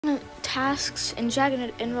tasks in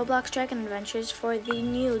Roblox Dragon Adventures for the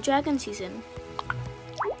new Dragon season.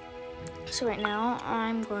 So right now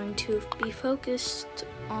I'm going to be focused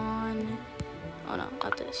on, oh no,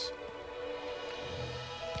 not this.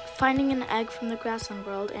 Finding an egg from the grassland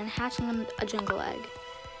world and hatching a jungle egg.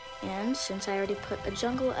 And since I already put a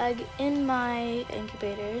jungle egg in my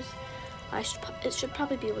incubators, it should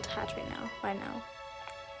probably be able to hatch right now.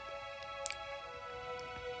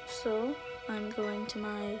 So I'm going to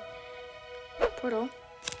my portal.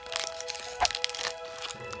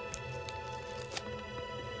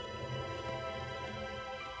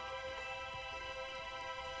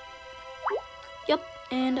 Yep,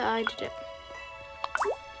 and I did it.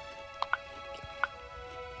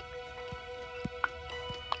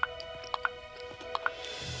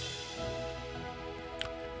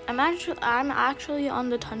 I'm actually on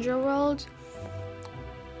the Tundra world.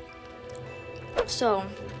 So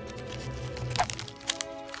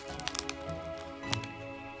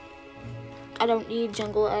I don't need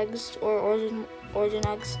jungle eggs or origin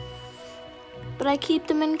eggs, but I keep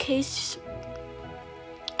them in case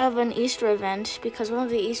of an Easter event, because one of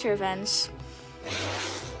the Easter events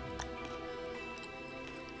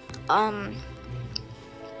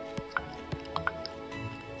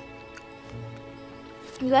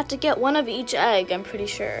you have to get one of each egg, I'm pretty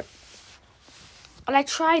sure. And I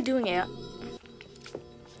tried doing it,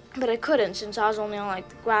 but I couldn't since I was only on like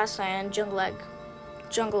the grassland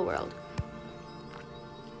jungle world.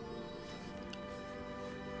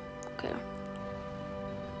 Okay.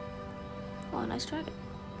 Oh, nice dragon.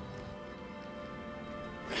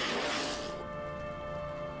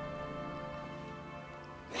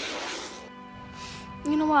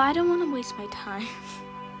 You know what? I don't want to waste my time.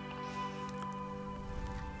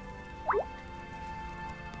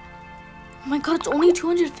 Oh my god, it's only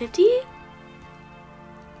 250?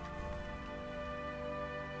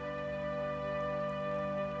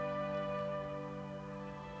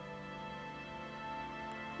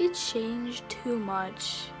 It changed too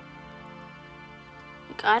much.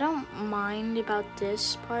 Like, I don't mind about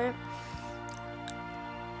this part,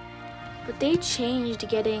 but they changed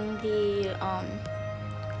getting the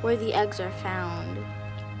where the eggs are found.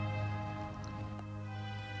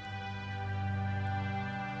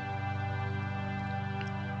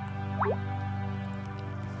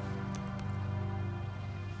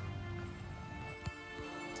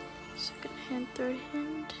 Second hint, third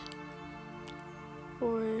hint,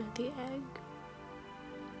 or the egg.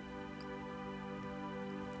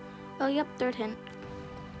 Oh, yep, third hint.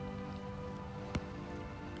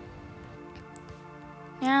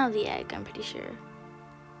 Now the egg, I'm pretty sure.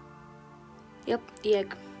 Yep, the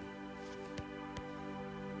egg.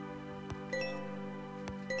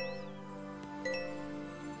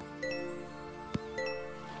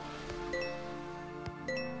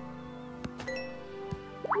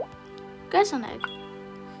 Guess an egg.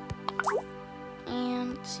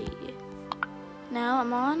 And let's see. Now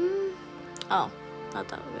I'm on. Oh, not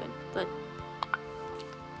that good, but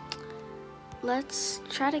let's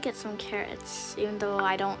try to get some carrots, even though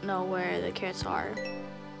I don't know where the carrots are.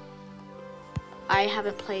 I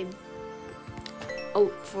haven't played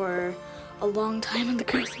oat for a long time in the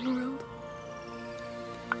grassland world.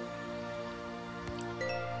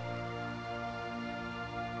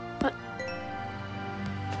 But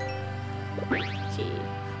okay.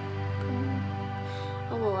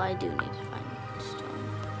 Oh well, I do need to find stone.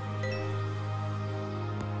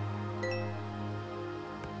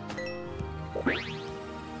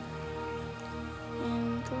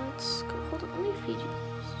 And let's go. Hold on, let me feed you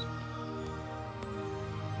first.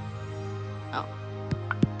 Oh.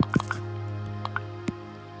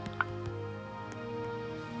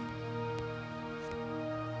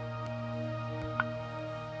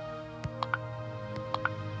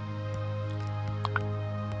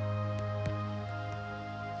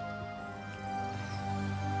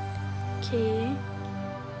 Okay.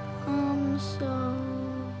 So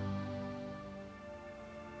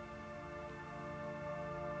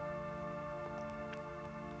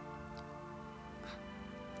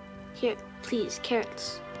here, please,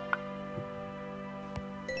 carrots.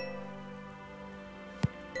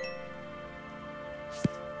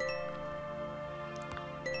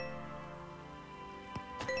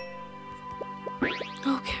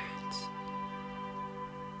 Oh, carrots.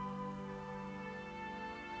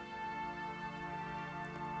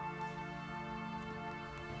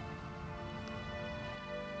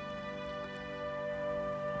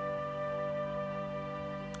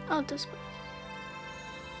 Oh, this way.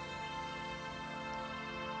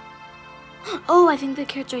 Oh, I think the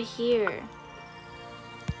carrots are here.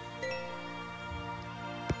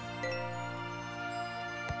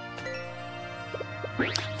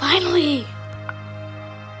 Finally!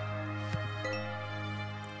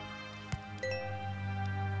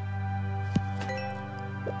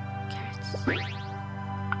 Carrots.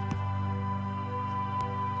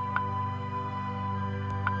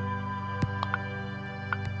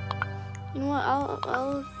 You know what?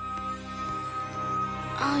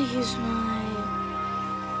 I'll use my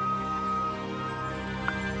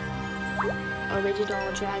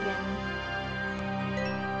original dragon.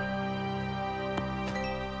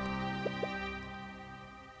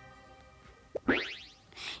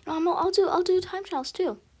 No, I'll do time trials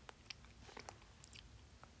too.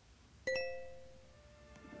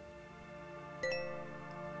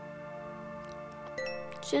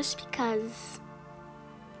 Just because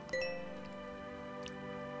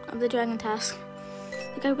of the dragon task.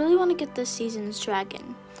 Like, I really want to get this season's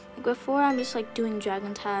dragon. Like, before I'm just like doing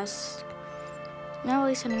dragon tasks, not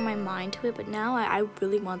really setting my mind to it, but now I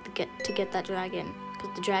really want to get that dragon,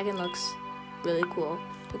 because the dragon looks really cool.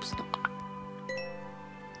 Oops, no.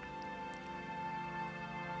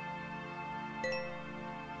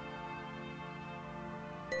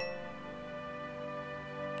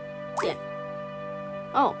 Yeah.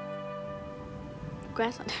 Oh.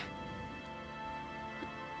 Grassland.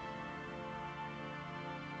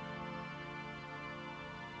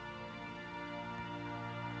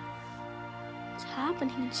 What's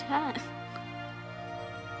happening in chat?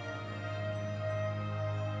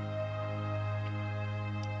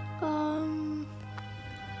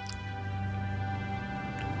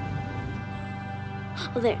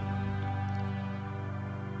 Oh, there.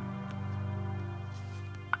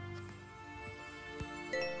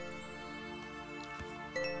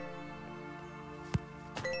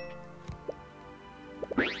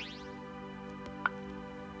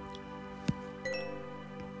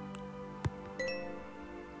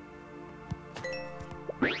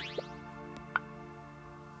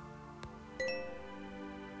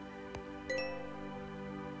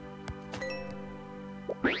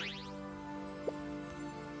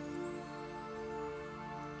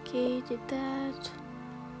 Okay, did that.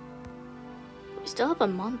 We still have a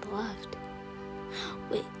month left.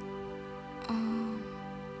 Wait.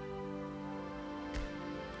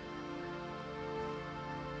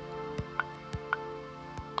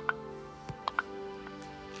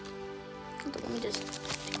 Hold on, let me just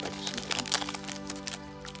think about something.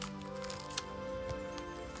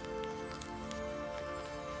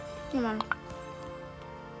 Come on.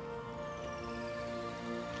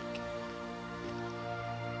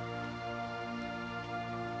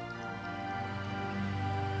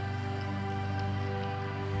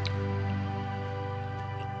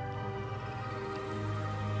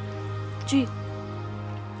 G.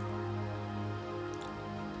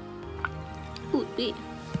 Ooh, B.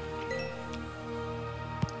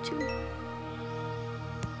 2.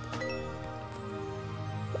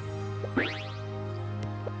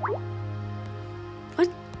 What?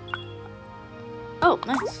 Oh,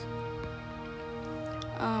 nice.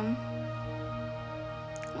 Oh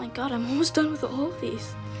my god, I'm almost done with all of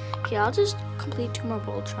these. Okay, I'll just complete 2 more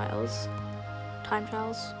world trials. Time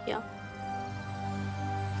trials, yeah.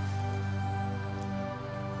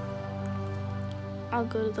 I'll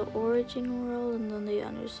go to the origin world and then the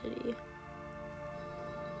Undercity.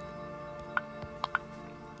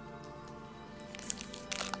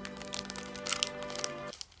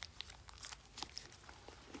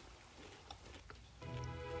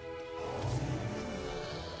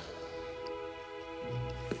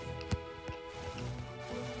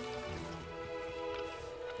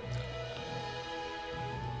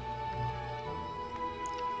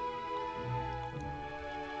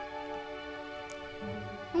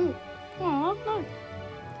 No.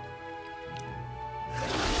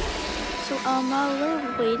 So, while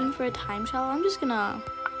we're waiting for a time trial, I'm just gonna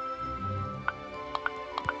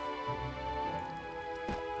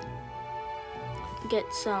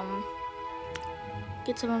get some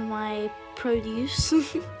of my produce.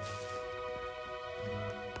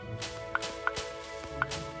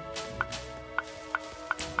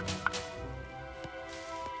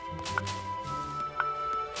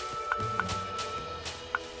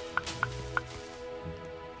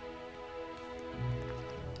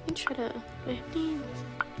 Try to 15.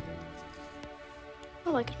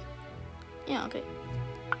 Oh, I can. Yeah, okay.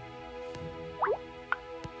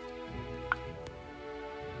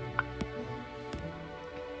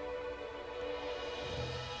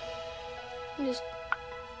 Just.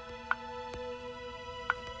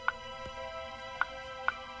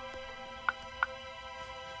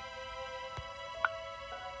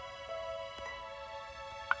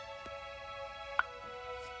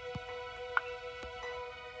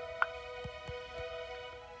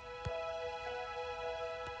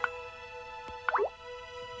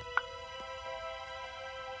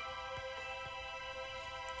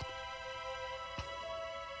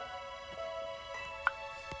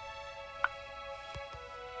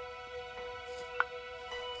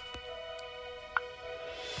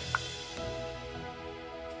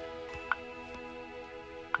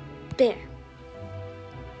 There.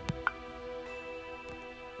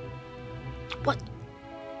 What?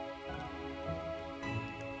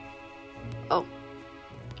 Oh.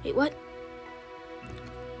 Wait, what?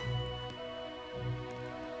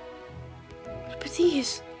 But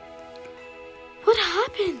these... What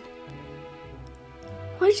happened?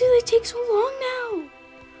 Why do they take so long now?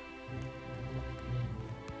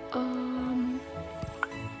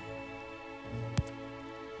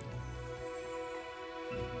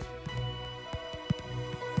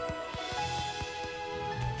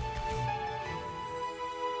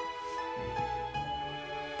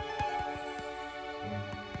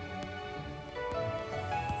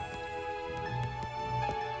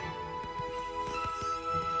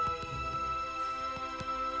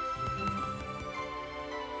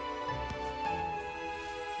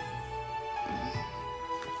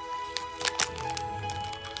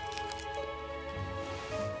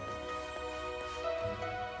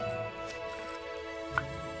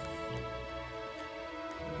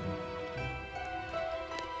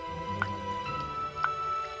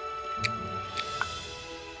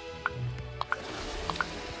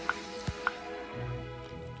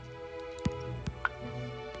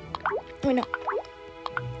 Wait, no.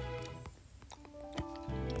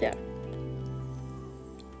 There.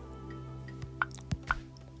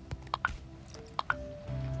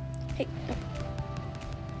 Hey, no.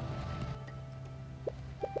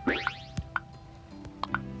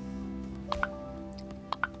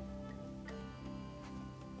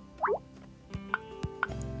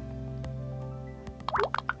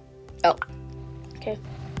 Oh, okay.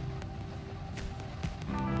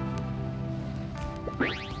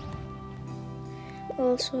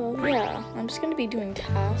 Well, so yeah, I'm just gonna be doing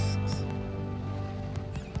tasks.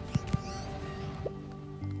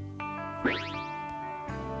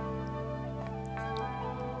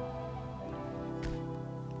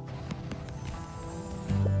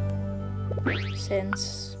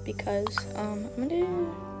 Because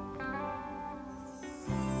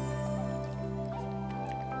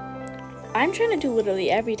I'm trying to do literally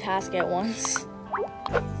every task at once.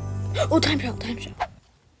 Oh, time travel, time travel.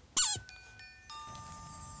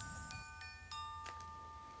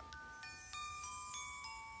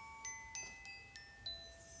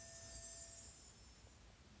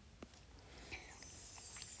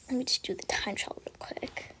 Let me just do the time travel real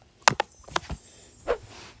quick.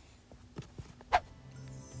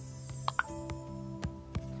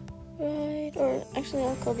 Right, or actually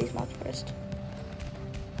I'll kill these mobs first.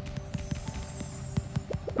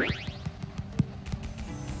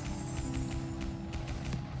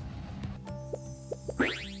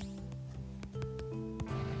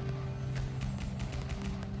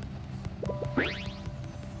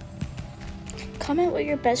 Comment what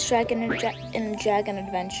your best Dragon Adventures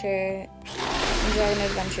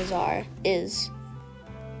is.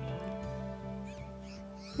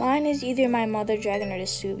 Mine is either my mother dragon or the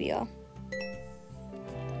Subia.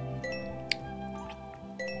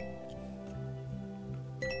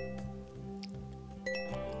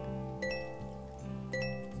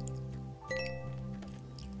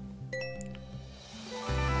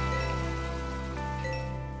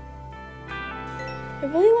 I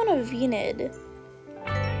really want a Venid.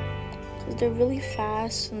 Because they're really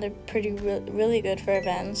fast and they're really good for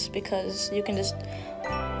events because you can just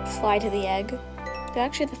fly to the egg. They're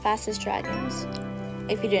actually the fastest dragons,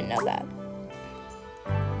 if you didn't know that.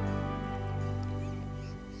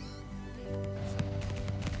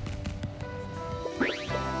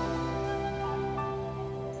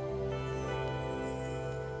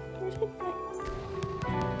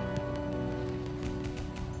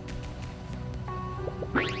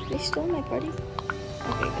 They stole my party?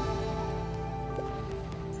 Okay, good.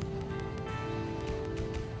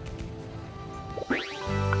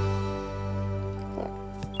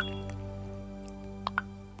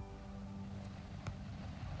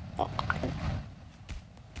 Oh.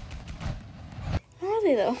 Where are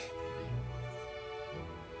they though?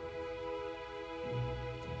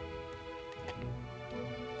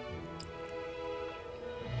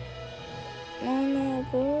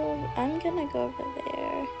 I'm gonna go over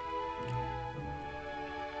there.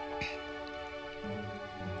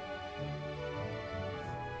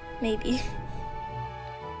 Maybe.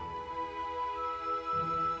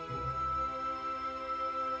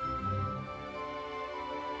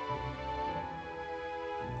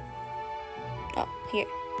 Oh, here.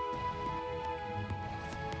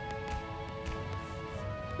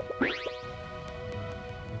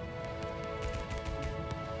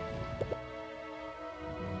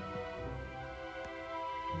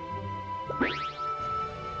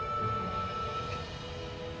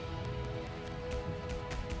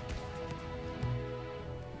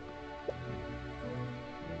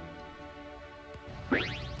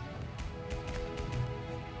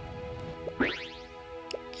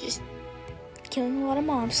 Just killing a lot of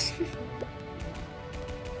mobs.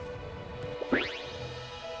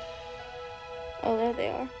 Oh, there they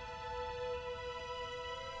are.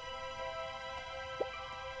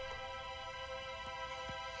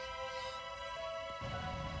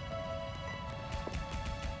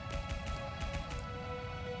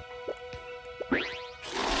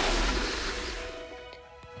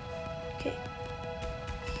 Okay.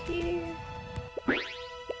 Here.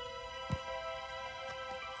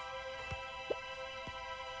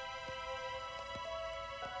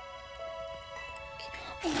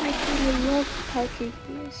 Oh my god, I love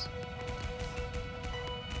parkees.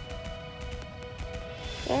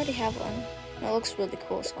 I already have one. It looks really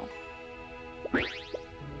cool, so.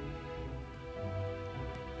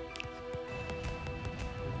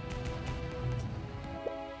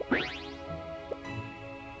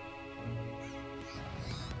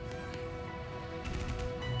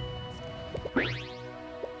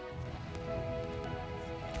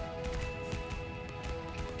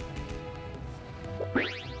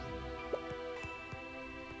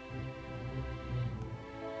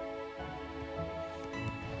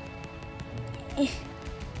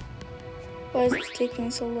 Why is it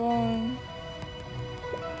taking so long?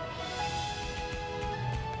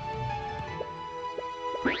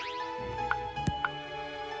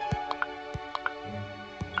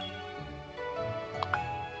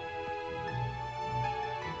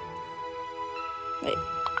 Wait.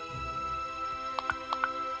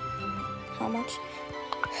 How much?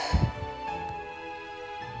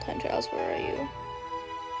 Time trials, where are you?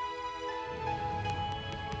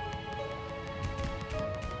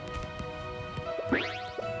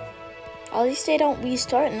 At least they don't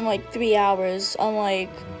restart in like 3 hours, unlike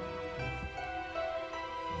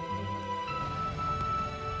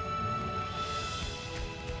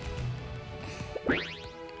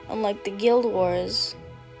the Guild Wars.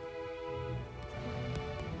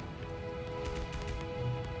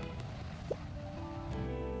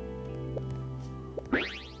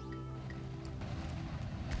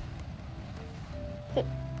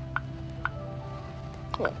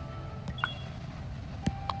 What?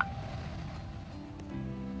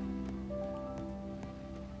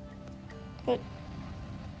 What?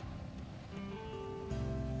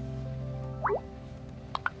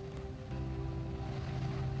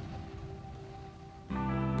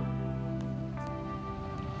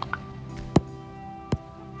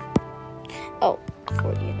 Oh,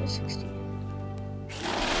 40 and 60.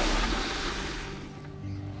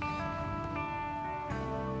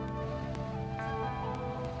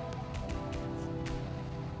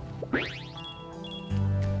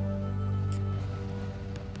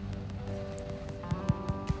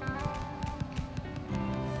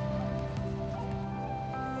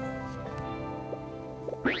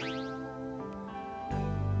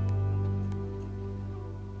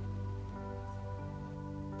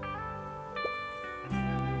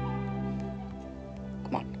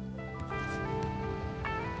 Come on.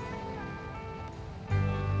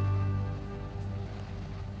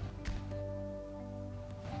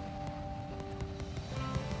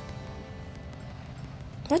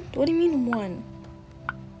 What? What do you mean 1?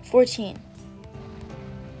 14.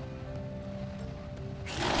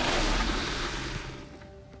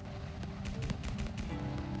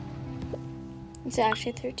 It's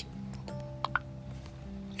actually 13.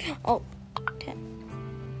 Oh, 10.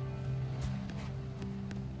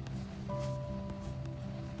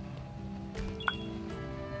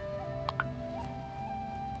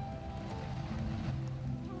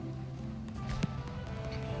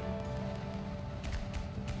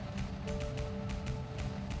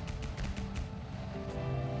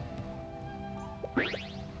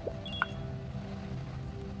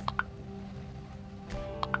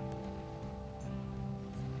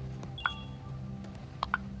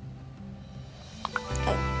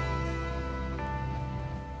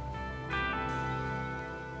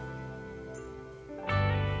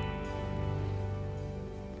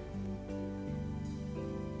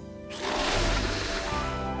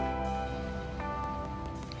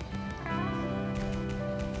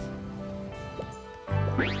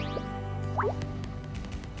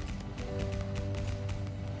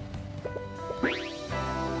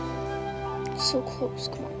 So close,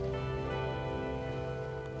 come on.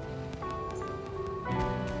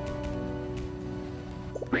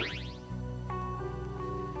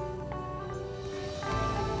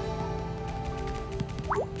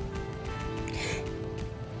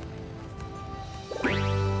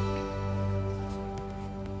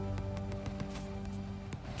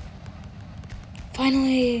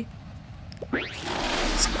 Finally!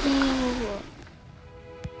 Let's go.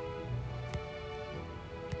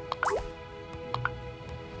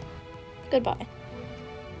 Goodbye.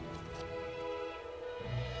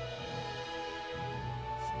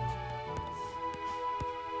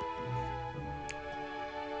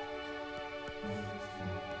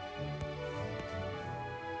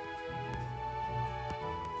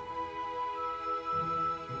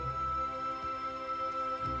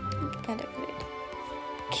 And upgrade.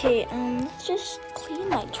 Okay, let's just clean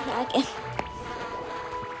my dragon.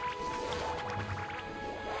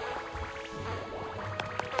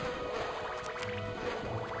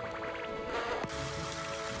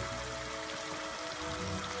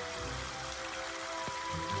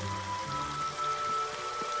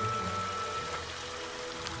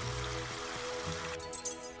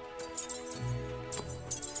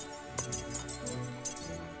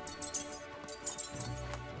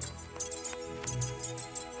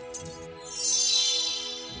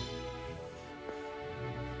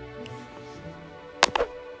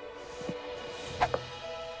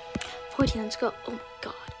 Let's go. Oh my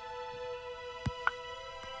god.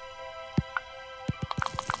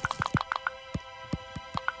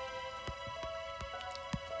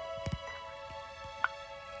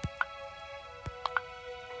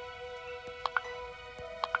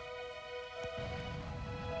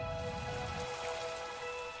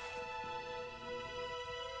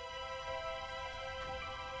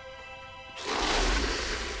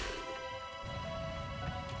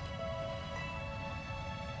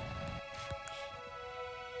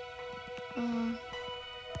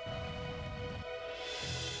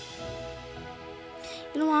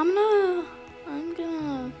 You know, I'm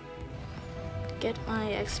gonna get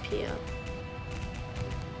my XP up,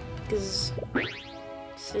 because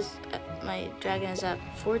my dragon is at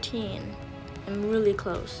 14. I'm really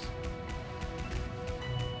close.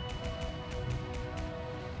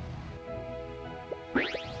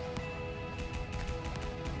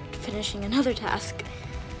 Finishing another task.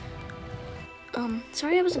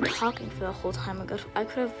 Sorry I wasn't talking for the whole time. I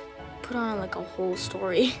could have put on like a whole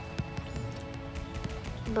story.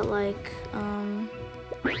 But like,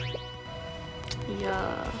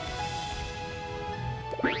 yeah.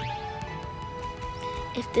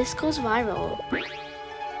 If this goes viral,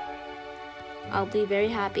 I'll be very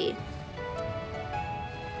happy.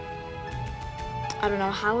 I don't know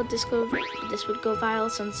how would this would go viral,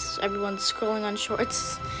 since everyone's scrolling on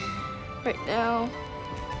shorts right now.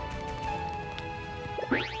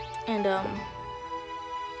 And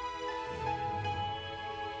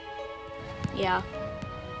yeah.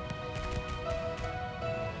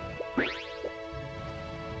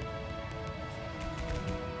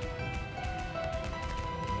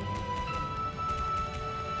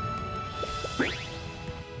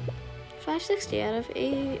 $560 out of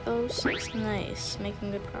 806. Nice,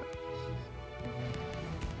 making good progress.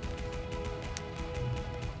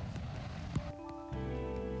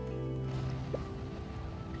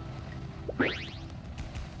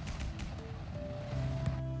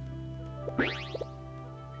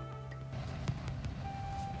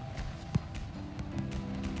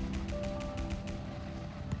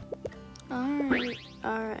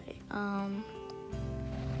 Alright, come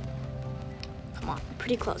on,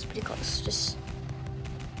 pretty close, just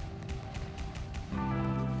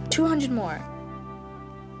 200 more.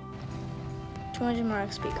 200 more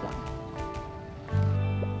XP, come on.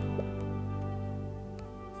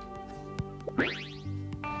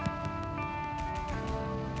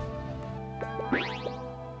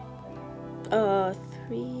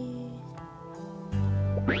 Three. Oh.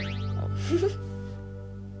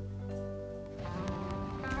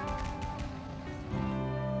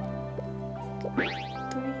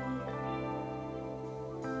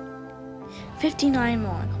 59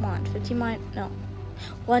 more, come on,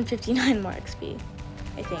 159 more XP,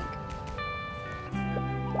 I think.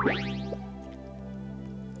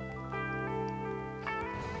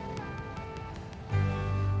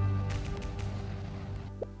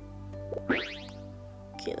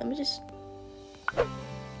 Okay, let me just...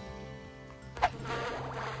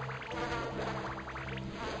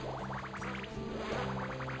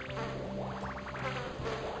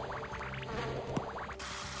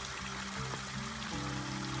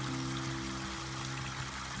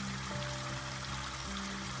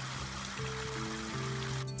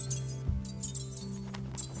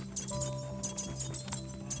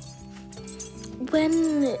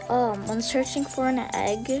 When searching for an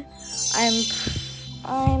egg, I'm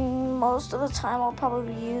most of the time I'll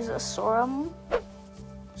probably use a sorghum.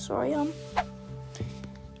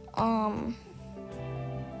 Oh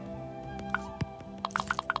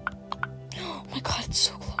my god, it's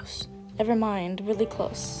so close. Never mind, really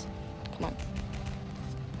close. Come on.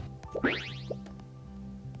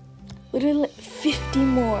 Literally like 50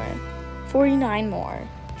 more. 49 more.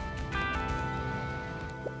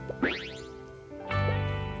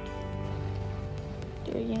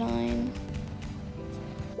 $39.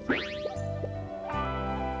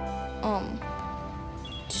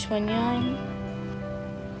 29.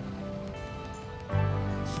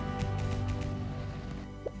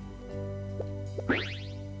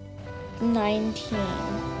 19.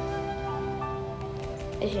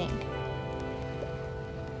 I think.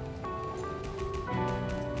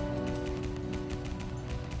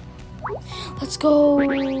 Let's go.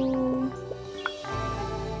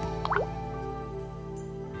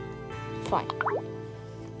 Fine.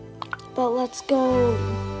 But let's go.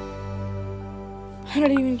 I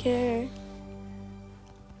don't even care.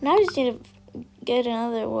 Now I just need to get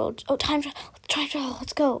another world. Oh, time travel.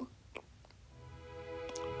 Let's go.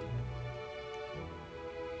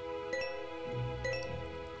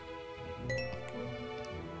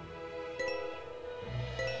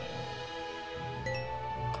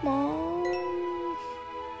 Come on.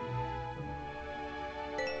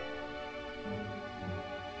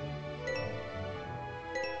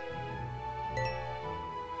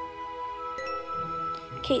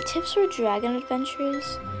 Okay, tips for Dragon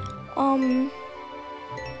Adventures.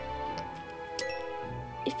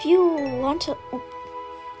 If you want to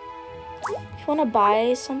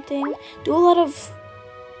buy something, do a lot of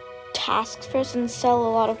tasks first and sell a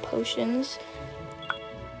lot of potions.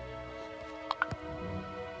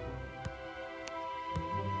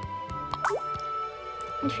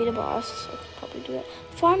 Defeat a boss, so I could probably do that.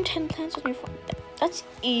 Farm 10 plants on your farm. That's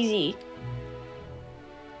easy.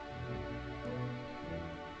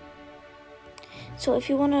 So if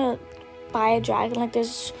you want to buy a dragon, like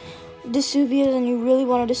there's Vesuvius, and you really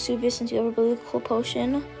want a Vesuvius since you have a really cool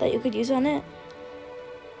potion that you could use on it,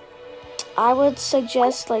 I would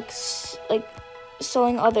suggest like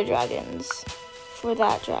selling other dragons for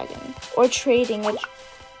that dragon, or trading it.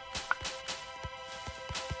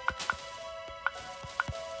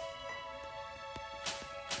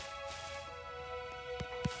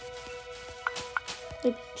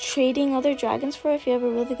 Like trading other dragons for it if you have a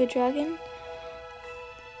really good dragon.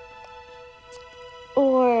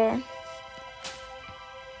 Or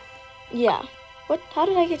yeah. What? How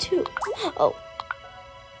did I get 2? Oh.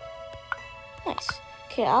 Nice.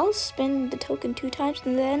 Okay, I'll spend the token 2 times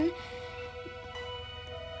and then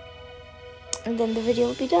the video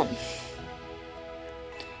will be done.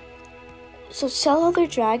 So sell other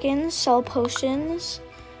dragons, sell potions,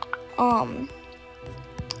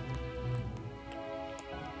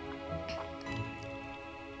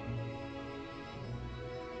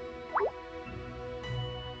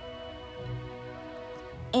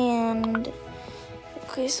 and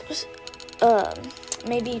okay, so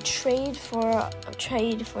maybe trade for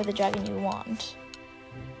the dragon you want.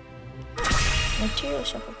 Material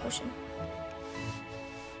shuffle potion.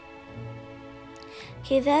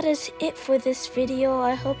 Okay, that is it for this video.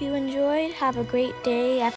 I hope you enjoyed. Have a great day.